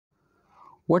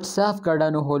What's up,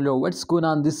 Cardano holder? What's going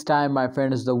on this time, my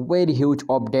friends? The very huge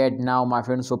update now, my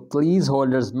friends. So please,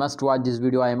 holders, must watch this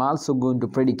video. I am also going to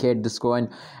predicate this coin,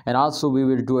 and also we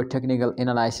will do a technical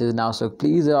analysis now. So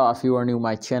please, if you are new to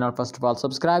my channel, first of all,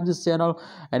 subscribe this channel,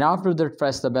 and after that,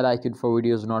 press the bell icon for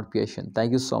videos notification.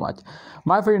 Thank you so much,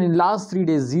 my friend. In last 3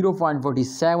 days,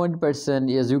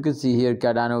 0.47%. As you can see here,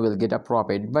 Cardano will get a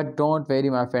profit, but don't worry,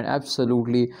 my friend.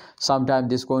 Absolutely, sometimes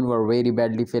this coin were very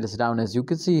badly fails down. As you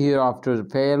can see here, after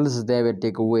fails they will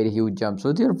take a very huge jump,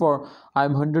 so therefore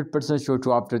I'm 100% sure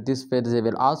to after this fails they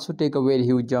will also take a very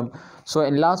huge jump. So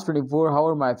in last 24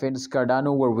 hours, my friends,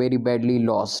 Cardano were very badly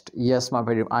lost. Yes, my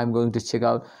friend, I'm going to check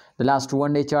out the last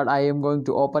 1 day chart. I am going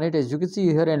to open it. As you can see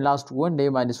here, in last 1 day,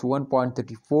 minus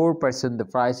 1.34%, the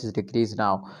price is decreased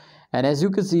now. And as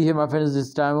you can see here, my friends,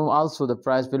 this time also the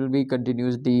price will be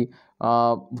continuously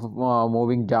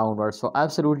moving downwards. So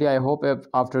absolutely, I hope if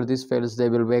after this fails they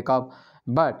will wake up,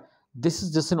 but this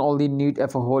is just an only need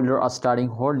if a holder are starting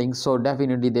holding, so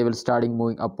definitely they will starting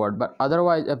moving upward. But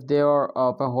otherwise, if they are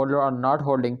if a holder are not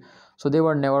holding, so they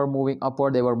were never moving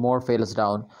upward, they were more fails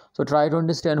down. So try to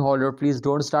understand, holder, please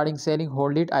don't starting selling,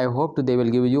 hold it. I hope they will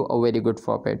give you a very good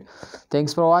profit.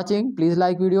 Thanks for watching. Please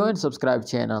like video and subscribe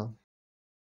channel.